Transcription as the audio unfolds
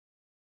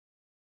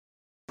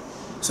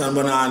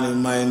Sanibonani,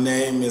 my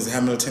name is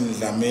Hamilton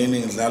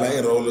Dlamini. Ngidlala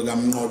irole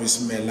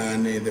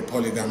kaMnqobisi the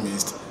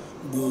polygamist.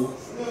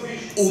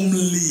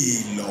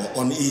 Umlilo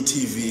on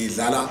ETV.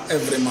 Dlala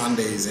every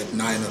Mondays at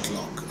 9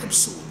 o'clock.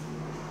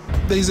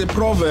 There is a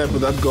proverb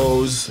that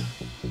goes,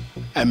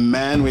 a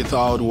man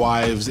without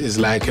wives is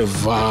like a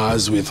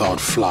vase without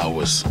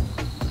flowers,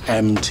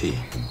 empty.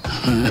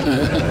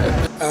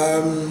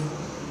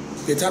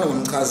 Ngithanda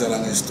ukumchazela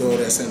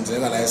ngestory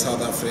esenzeka la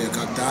eSouth Africa.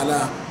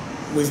 Kudala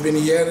we've been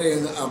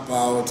hearing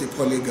about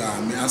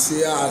polygamy.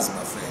 Asiyazi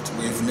bafethu.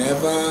 We've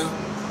never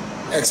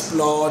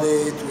explored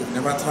it, we've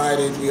never tried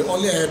it. We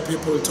only heard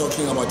people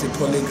talking about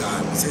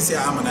polygamy.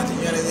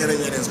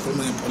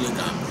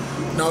 Polygamy.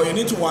 Now you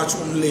need to watch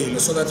Umlilo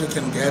so that you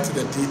can get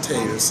the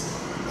details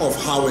of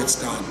how it's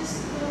done.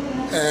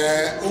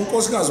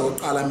 Unkosikazi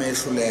oqala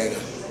mehluleka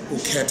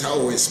ukhetha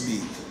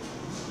owesibili.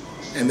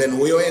 And then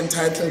we are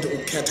entitled to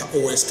ukhetha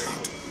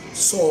owesithathu.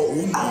 So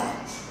unqo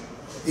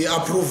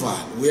i-approval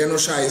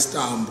uyanoshaya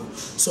istambu.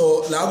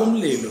 So la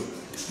kuMlilo,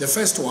 the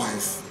first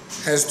wife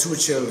has 2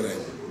 children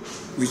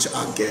which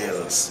are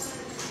girls,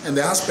 and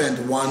the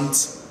husband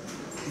wants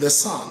the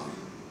son.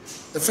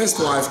 The first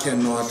wife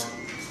cannot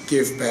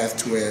give birth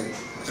to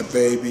a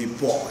baby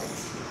boy.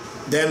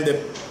 Then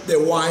the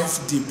wife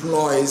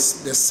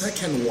deploys the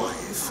second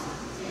wife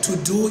to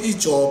do a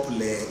job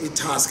a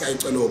task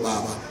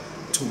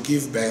to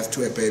give birth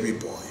to a baby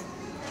boy.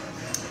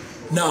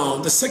 Now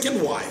the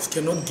second wife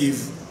cannot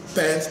give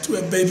birth to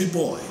a baby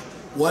boy.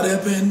 What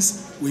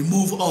happens? We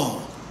move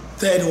on.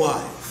 Third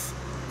wife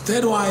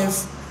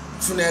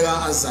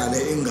funeka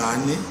azale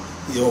ingane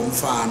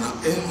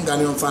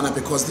yomfana,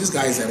 because this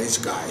guy is a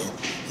rich guy.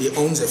 He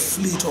owns a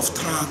fleet of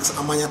trucks.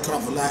 Amanya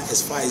traveler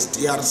as far as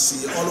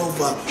DRC,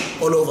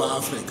 all over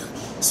Africa.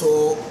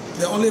 So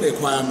the only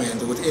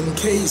requirement, in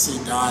case he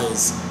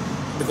dies,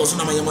 because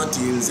Unamanyama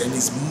deals and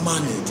is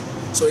moneyed,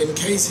 so in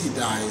case he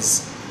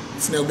dies,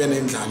 funeka ube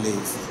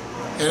nendlalifa.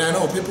 And I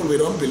know people, we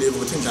don't believe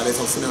what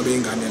indlalifa funeka ube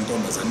ingane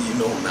yentombazane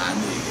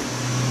nani.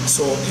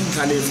 So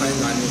indlalifa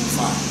ingane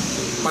yomfana.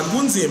 But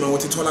kunzima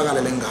ukuthi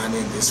itholakale lengane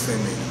in this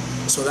family.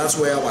 So that's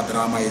where our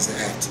drama is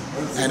at.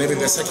 And even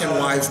the second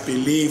wife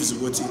believes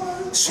ukuthi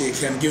she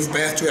can give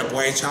birth to a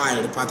boy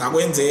child, but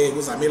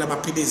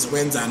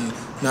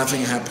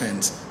nothing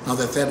happens. Now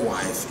the third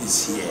wife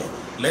is here.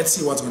 Let's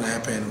see what's going to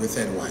happen with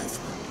third wife.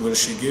 Will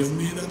she give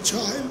me the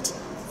child?